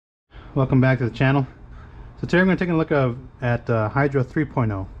welcome back to the channel. So today I'm going to take a look at Hydra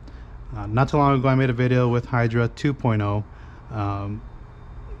 3.0. Not too long ago I made a video with Hydra 2.0,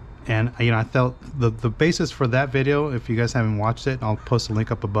 and I felt the basis for that video, if you guys haven't watched it, I'll post a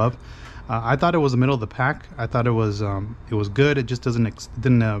link up above. I thought it was the middle of the pack. I thought it was good. It just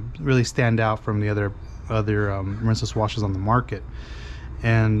didn't really stand out from the other rinseless washes on the market.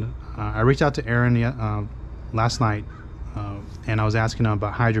 And I reached out to Aaron last night, and I was asking him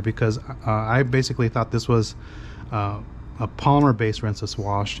about Hydra because I basically thought this was a polymer-based rinseless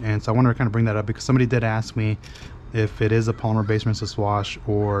wash, and so I wanted to kind of bring that up because somebody did ask me if it is a polymer-based rinseless wash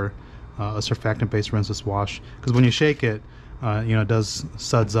or a surfactant-based rinseless wash, because when you shake it, it does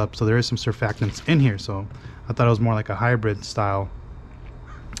suds up, so there is some surfactants in here. So I thought it was more like a hybrid style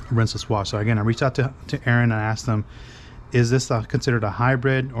rinseless wash. So again, I reached out to Aaron and I asked him, is this considered a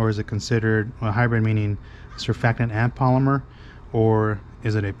hybrid, or is it considered a hybrid meaning surfactant and polymer, or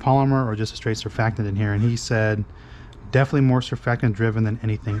is it a polymer or just a straight surfactant in here? And he said definitely more surfactant driven than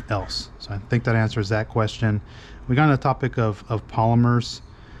anything else. So I think that answers that question. We got on the topic of polymers,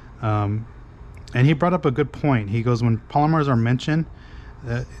 and he brought up a good point. He goes, when polymers are mentioned,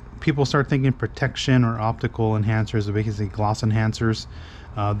 people start thinking protection or optical enhancers, or basically gloss enhancers.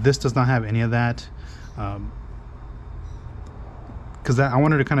 This does not have any of that. Because I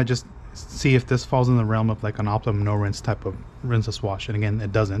wanted to kind of just see if this falls in the realm of like an optimum no rinse type of rinseless wash, and again,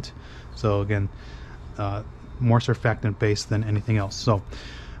 it doesn't. So again, more surfactant based than anything else. So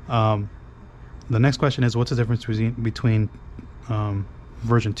the next question is, what's the difference between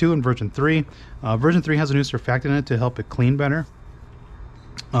version 2 and version 3? Version 3 has a new surfactant in it to help it clean better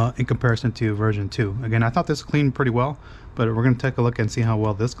in comparison to version 2. Again, I thought this cleaned pretty well, but we're going to take a look and see how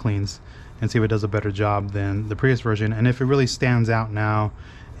well this cleans and see if it does a better job than the previous version, and if it really stands out now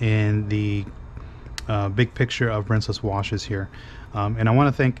in the big picture of rinseless washes here. And I want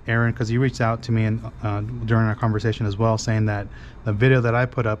to thank Aaron because he reached out to me during our conversation as well, saying that the video that I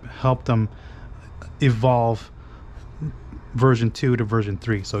put up helped him evolve version 2 to version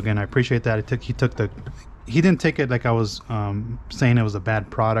 3. So again, I appreciate that. He didn't take it like I was saying it was a bad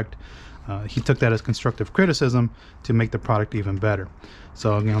product. He took that as constructive criticism to make the product even better.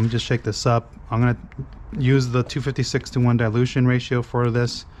 So again, let me just shake this up. I'm going to use the 256:1 dilution ratio for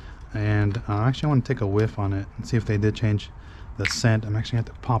this, and actually I want to take a whiff on it and see if they did change the scent. I'm actually going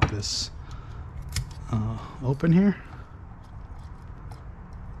to have to pop this open here.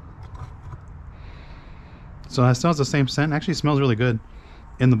 So it still has the same scent. Actually, it smells really good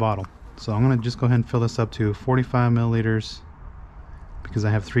in the bottle. So I'm going to just go ahead and fill this up to 45 milliliters because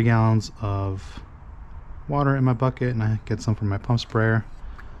I have 3 gallons of water in my bucket, and I get some from my pump sprayer.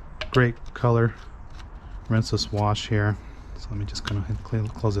 Great color rinseless wash here. So let me just go ahead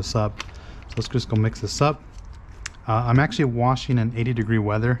and close this up. So let's just go mix this up. I'm actually washing in 80-degree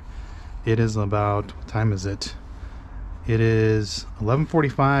weather. It is about, what time is it? It is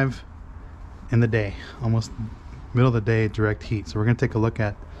 11:45 in the day, almost middle of the day, direct heat. So we're going to take a look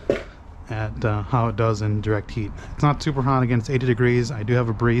at how it does in direct heat. It's not super hot. Again, it's 80 degrees. I do have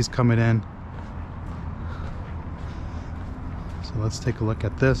a breeze coming in. So let's take a look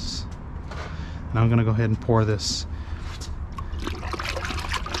at this. Now I'm going to go ahead and pour this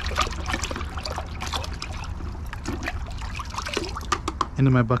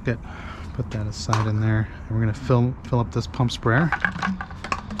into my bucket. Put that aside in there. And we're going to fill up this pump sprayer.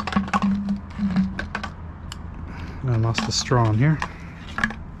 I lost the straw in here.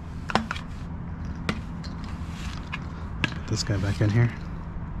 Put this guy back in here.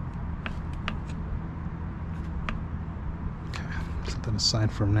 Okay, set that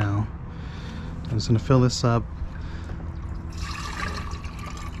aside for now. I'm just going to fill this up.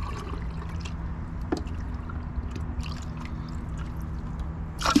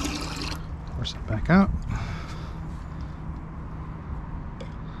 Force it back out.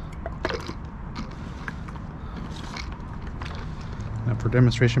 Now, for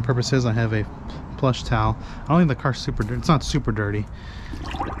demonstration purposes, I have a plush towel. I don't think the car's super dirty. It's not super dirty.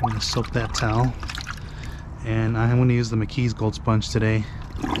 I'm going to soak that towel. And I'm going to use the McKee's Gold Sponge today.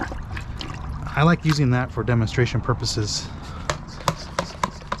 I like using that for demonstration purposes.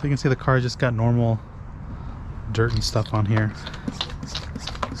 So you can see the car just got normal dirt and stuff on here.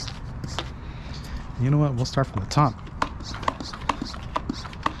 You know what? We'll start from the top.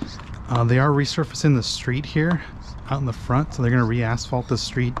 They are resurfacing the street here out in the front, so they're going to re-asphalt the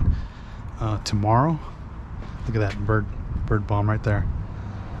street tomorrow. Look at that bird bomb right there.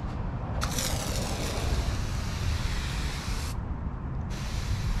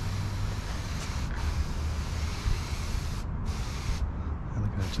 And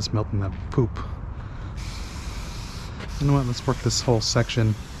look at it, just melting that poop. You know what? Let's work this whole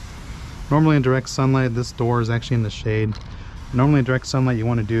section Normally in direct sunlight, this door is actually in the shade. Normally in direct sunlight you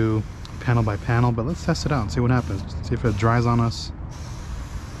want to do panel by panel, but let's test it out and see what happens. See if it dries on us.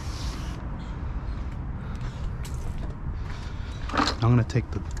 I'm going to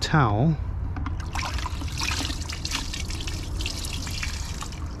take the towel.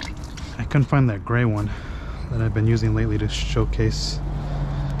 I couldn't find that gray one that I've been using lately to showcase.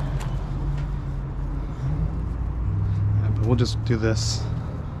 Yeah, but we'll just do this.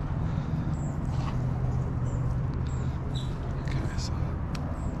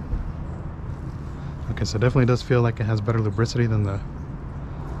 Okay, so it definitely does feel like it has better lubricity than the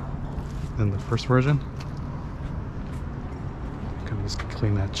first version. Gonna just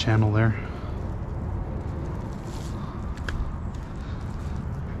clean that channel there.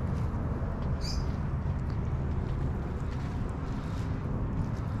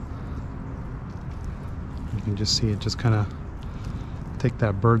 You can just see it just kind of take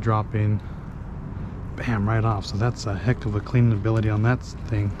that bird dropping, bam, right off. So that's a heck of a cleaning ability on that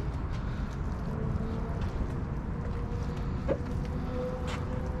thing.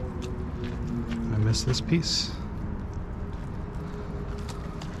 I missed this piece.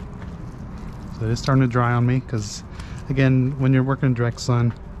 So it is starting to dry on me because, again, when you're working in direct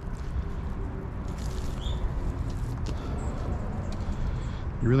sun,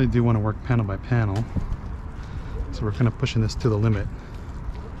 you really do want to work panel by panel. So we're kind of pushing this to the limit.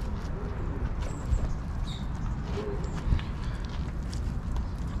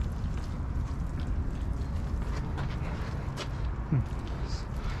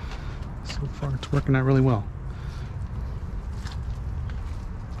 So far it's working out really well.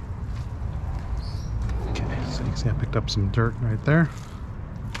 Okay, so you can see I picked up some dirt right there.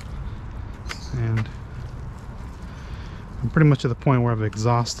 And I'm pretty much at the point where I've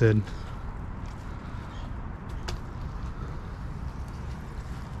exhausted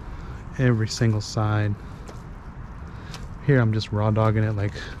every single side. Here I'm just raw dogging it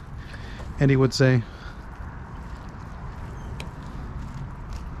like Eddie would say,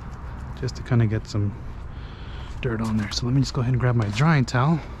 just to kind of get some dirt on there. So let me just go ahead and grab my drying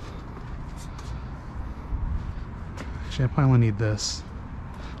towel. Actually, I probably only need this.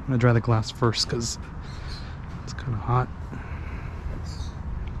 I'm gonna dry the glass first because it's kind of hot.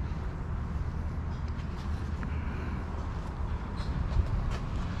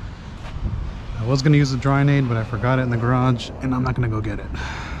 I was going to use a drying aid, but I forgot it in the garage, and I'm not going to go get it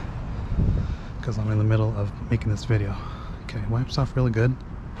because I'm in the middle of making this video. Okay, wipes off really good.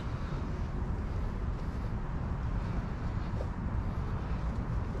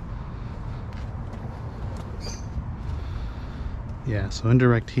 Yeah, so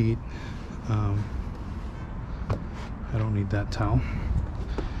indirect heat, I don't need that towel.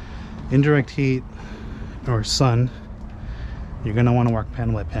 Indirect heat or sun, you're going to want to work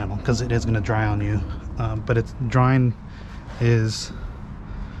panel by panel because it is going to dry on you. But it's drying is,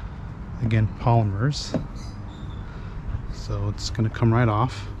 again, polymers. So it's going to come right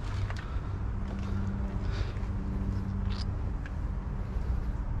off.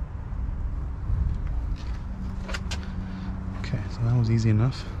 Okay, so that was easy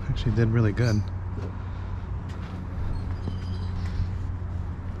enough. Actually did really good.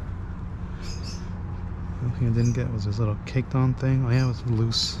 The only thing I didn't get was this little caked on thing. Oh yeah, it was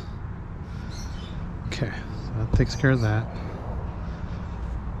loose. Okay, so that takes care of that.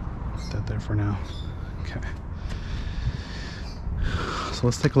 Put that there for now. Okay. So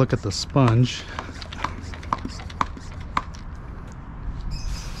let's take a look at the sponge.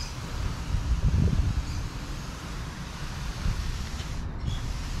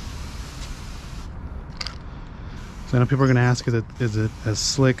 So I know people are going to ask, is it as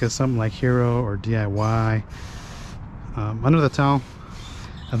slick as something like Hero or DIY? Under the towel,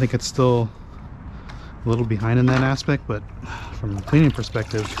 I think it's still a little behind in that aspect, but from a cleaning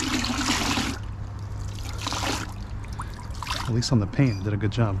perspective, at least on the paint, it did a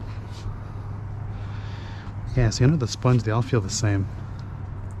good job. Yeah, see, under the sponge, they all feel the same.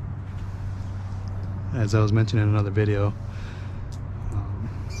 As I was mentioning in another video.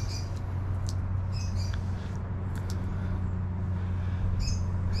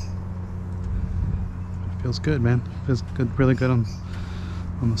 Feels good, man. Feels good, really good on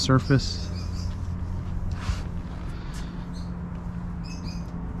the surface.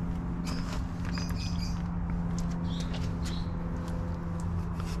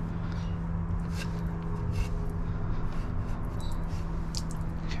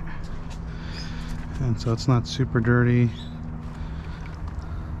 Okay. And so it's not super dirty.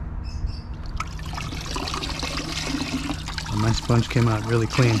 And my sponge came out really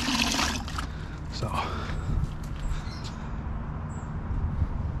clean. So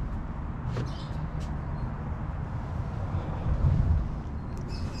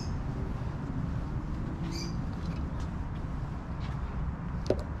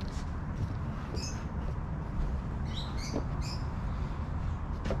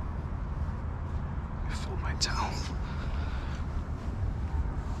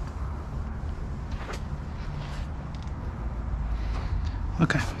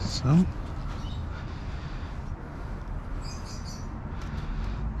Okay, so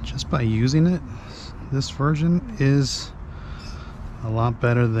just by using it, this version is a lot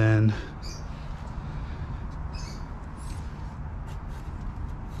better than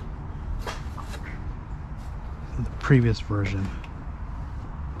the previous version.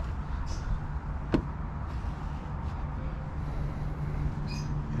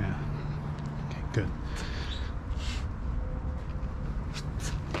 Yeah, okay, good.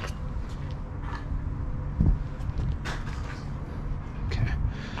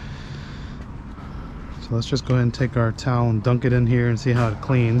 Let's just go ahead and take our towel and dunk it in here and see how it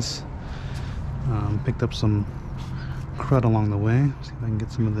cleans. Picked up some crud along the way. See if I can get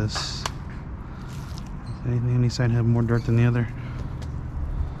some of this. Any side have more dirt than the other?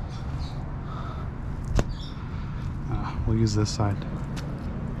 We'll use this side.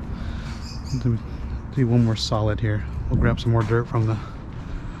 Do one more solid here. We'll grab some more dirt from the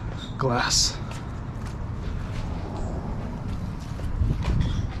glass.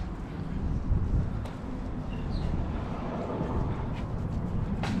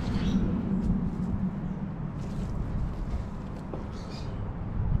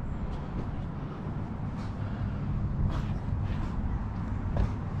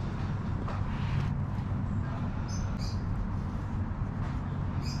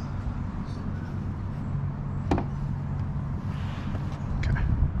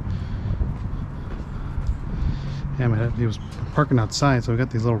 Yeah, he was parking outside, so we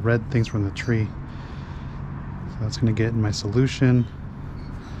got these little red things from the tree. So that's gonna get in my solution.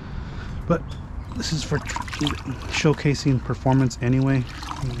 But this is for showcasing performance anyway.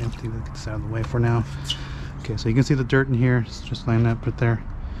 I'm gonna have to get this out of the way for now. Okay, so you can see the dirt in here. It's just laying up right there.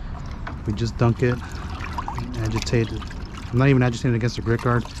 We just dunk it, agitate it. I'm not even agitating against the grit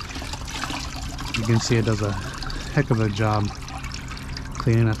guard. You can see it does a heck of a job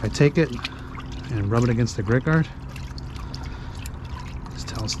cleaning. If I take it and rub it against the grit guard, this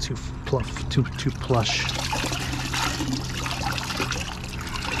towel's too plush.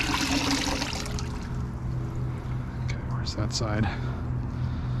 Okay, where's that side?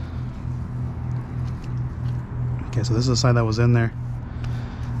 Okay, so this is the side that was in there,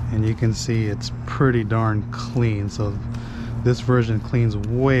 and you can see it's pretty darn clean. So this version cleans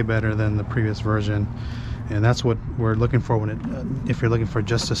way better than the previous version, and that's what we're looking for when if you're looking for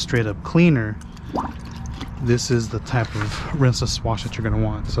just a straight up cleaner. This is the type of rinseless wash that you're going to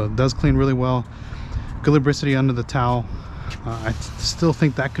want. So it does clean really well. Good lubricity under the towel. I still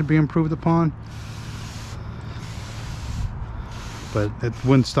think that could be improved upon, but it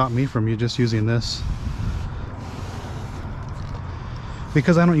wouldn't stop me from just using this,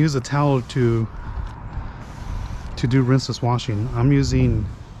 because I don't use a towel to do rinseless washing. I'm using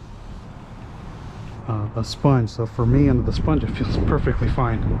a sponge, so for me under the sponge it feels perfectly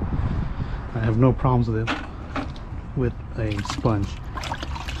fine. I have no problems with it with a sponge.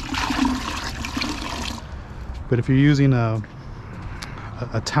 But if you're using a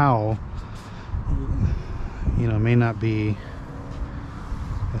towel, you know, it may not be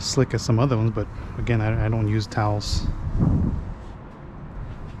as slick as some other ones, but again, I don't use towels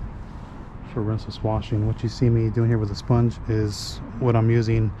for rinseless washing. What you see me doing here with a sponge is what I'm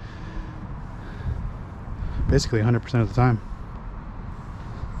using basically 100% of the time.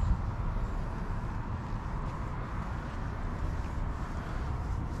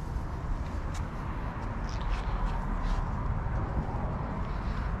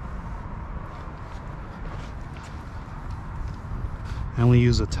 I only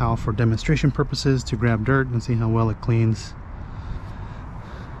use a towel for demonstration purposes to grab dirt and see how well it cleans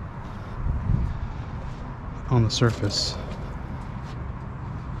on the surface.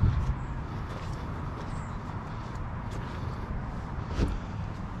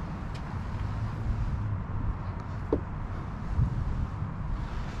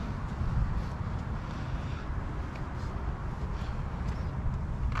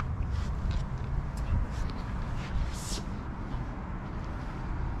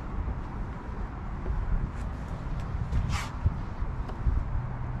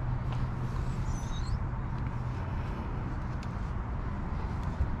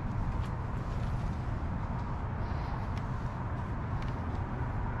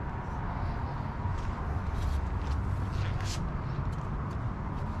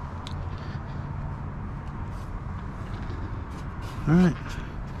 All right,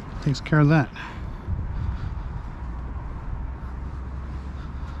 takes care of that.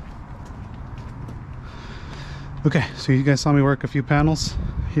 Okay, so you guys saw me work a few panels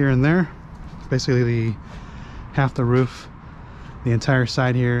here and there. Basically half the roof, the entire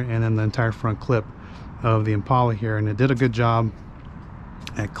side here, and then the entire front clip of the Impala here, and it did a good job.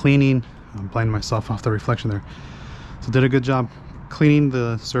 at cleaning. I'm blinding myself off the reflection there. So did a good job cleaning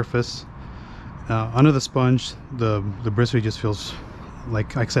the surface. Under the sponge, the lubricity just feels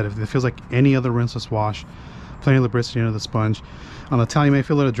like I said, it feels like any other rinseless wash. Plenty of lubricity under the sponge. On the towel, you may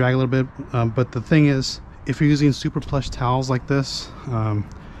feel a little drag a little bit, but the thing is, if you're using super plush towels like this, you're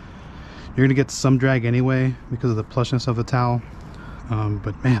gonna get some drag anyway because of the plushness of the towel.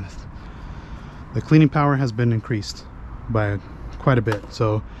 But man, the cleaning power has been increased by quite a bit,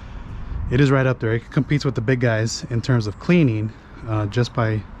 so it is right up there. It competes with the big guys in terms of cleaning, just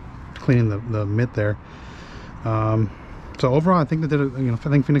by cleaning the mitt there. So overall, I think they did I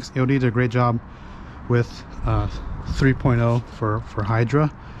think Phoenix EOD did a great job with 3.0 for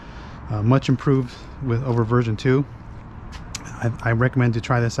Hydra. Much improved with over version 2. I recommend to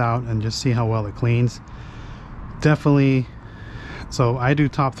try this out and just see how well it cleans. Definitely. So I do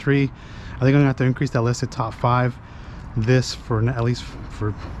top 3. I think I'm gonna have to increase that list to top 5. This for at least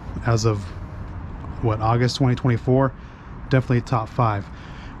for as of what, August 2024. Definitely top 5.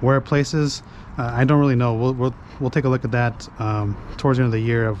 Where it places, I don't really know. We'll take a look at that towards the end of the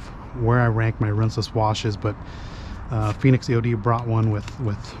year of where I rank my rinseless washes. But Phoenix EOD brought one with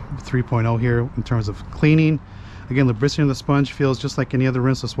 3.0 here in terms of cleaning. Again, lubricity in the sponge feels just like any other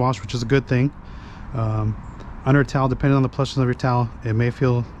rinseless wash, which is a good thing. Under a towel, depending on the plushness of your towel, it may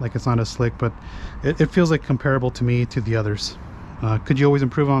feel like it's not as slick, but it feels like comparable to me to the others. Could you always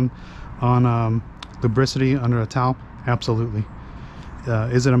improve on lubricity under a towel? Absolutely.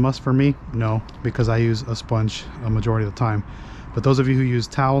 Is it a must for me? No, because I use a sponge a majority of the time. But those of you who use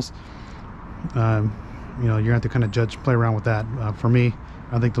towels, you're gonna have to kind of play around with that. For me,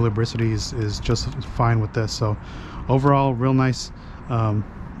 I think the lubricity is just fine with this. So overall, real nice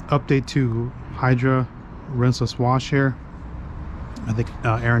update to Hydra rinseless wash here. I think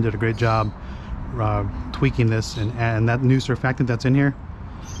Aaron did a great job tweaking this, and that new surfactant that's in here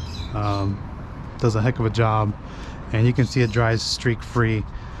does a heck of a job. And you can see it dries streak free.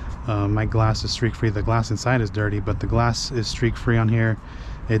 My glass is streak free. The glass inside is dirty, but the glass is streak free on here.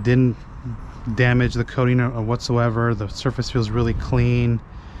 It didn't damage the coating or whatsoever. The surface feels really clean.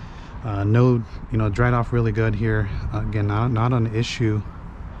 No, dried off really good here. Again, not an issue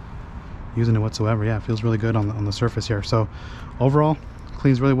using it whatsoever. Yeah, it feels really good on the surface here. So overall,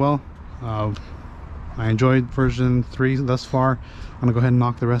 cleans really well. I enjoyed version 3 thus far. I'm gonna go ahead and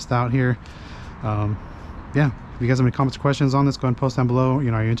knock the rest out here. Yeah, if you guys have any comments or questions on this, go ahead and post down below. Are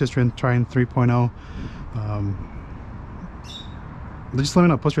you interested in trying 3.0? Just let me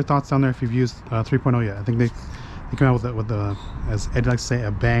know. Post your thoughts down there if you've used 3.0 yet. I think they came out with the, as Ed likes to say,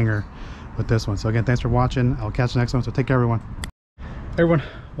 a banger with this one. So again, thanks for watching. I'll catch you next one. So take care, everyone. Hey everyone,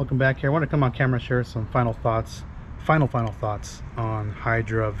 welcome back here. I want to come on camera and share some final thoughts on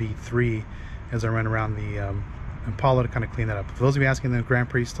Hydra V3 as I run around the Impala to kind of clean that up. For those of you asking, the Grand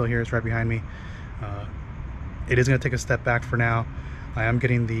Prix still here. It's right behind me. It is going to take a step back for now. I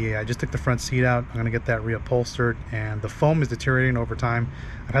just took the front seat out. I'm going to get that reupholstered, and the foam is deteriorating over time.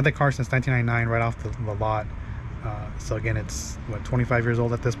 I've had the car since 1999 right off the lot. So again, it's what, 25 years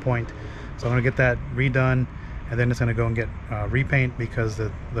old at this point. So I'm going to get that redone, and then it's going to go and get repaint, because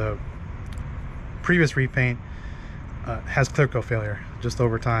the previous repaint has clear coat failure. Just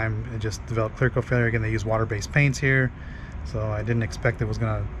over time, it just developed clear coat failure. Again, they use water-based paints here, so I didn't expect it was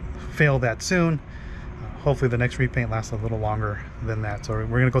going to fail that soon. Hopefully the next repaint lasts a little longer than that. So we're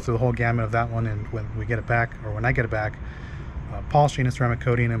going to go through the whole gamut of that one, and when we get it back, or when I get it back, polishing and ceramic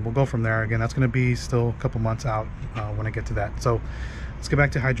coating, and we'll go from there. Again, that's going to be still a couple months out when I get to that. So let's get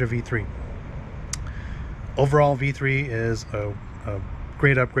back to Hydra V3. Overall, V3 is a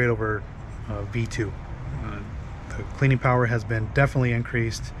great upgrade over V2. The cleaning power has been definitely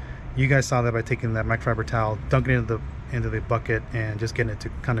increased. You guys saw that by taking that microfiber towel, dunking it into the bucket, and just getting it to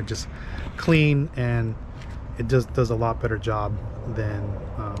kind of just clean, and it just does a lot better job than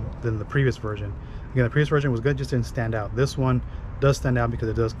the previous version. Again, the previous version was good, just didn't stand out. This one does stand out because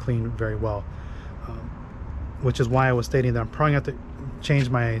it does clean very well, which is why I was stating that I'm probably going to have to change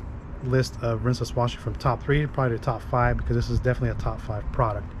my list of rinseless washing from top 3 probably to top 5, because this is definitely a top 5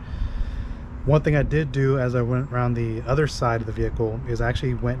 product. One thing I did do as I went around the other side of the vehicle is I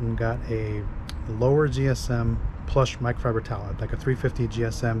actually went and got a lower GSM plush microfiber towel, like a 350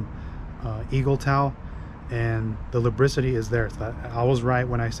 GSM Eagle towel, and the lubricity is there. So I was right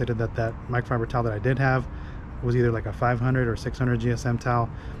when I stated that microfiber towel that I did have was either like a 500 or 600 GSM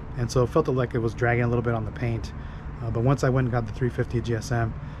towel, and so it felt like it was dragging a little bit on the paint. But once I went and got the 350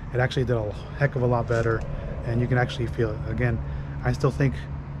 GSM, it actually did a heck of a lot better, and you can actually feel it. Again, I still think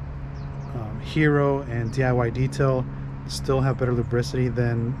Hero and DIY Detail still have better lubricity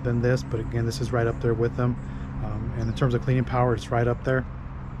than this, but again, this is right up there with them. And in terms of cleaning power, it's right up there.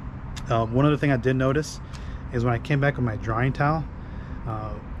 One other thing I did notice is when I came back with my drying towel,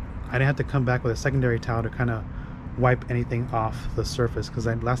 I didn't have to come back with a secondary towel to kind of wipe anything off the surface, because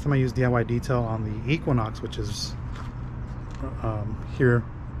last time I used DIY detail on the Equinox, which is here,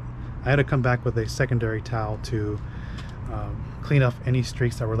 I had to come back with a secondary towel to clean off any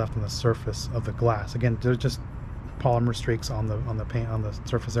streaks that were left on the surface of the glass. Again, they're just polymer streaks on the paint on the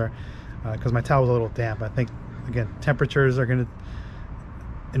surface there, because my towel was a little damp. I think, again, temperatures are going to,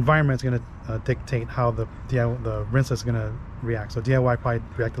 environment is going to dictate how the rinseless is going to react. So DIY probably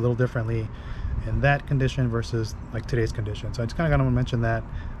react a little differently in that condition versus like today's condition. So I just kind of got to mention that.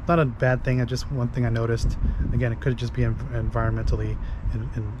 Not a bad thing, just one thing I noticed. Again, it could just be environment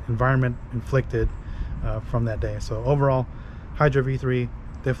inflicted from that day. So overall, Hydra V3,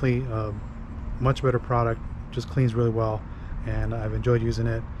 definitely a much better product, just cleans really well, and I've enjoyed using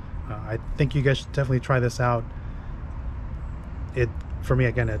it. I think you guys should definitely try this out. For me,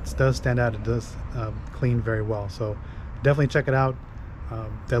 again, it does stand out. It does clean very well, so definitely check it out.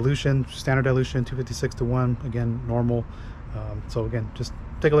 Dilution, standard dilution, 256:1, again, normal. So again, just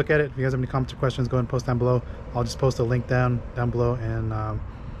take a look at it. If you guys have any comments or questions, go ahead and post down below. I'll just post a link down below, and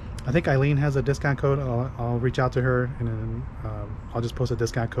I think Eileen has a discount code. I'll reach out to her, and then I'll just post a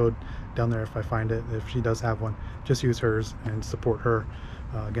discount code down there if I find it. If she does have one, just use hers and support her.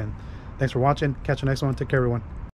 Again, thanks for watching. Catch you next one. Take care, everyone.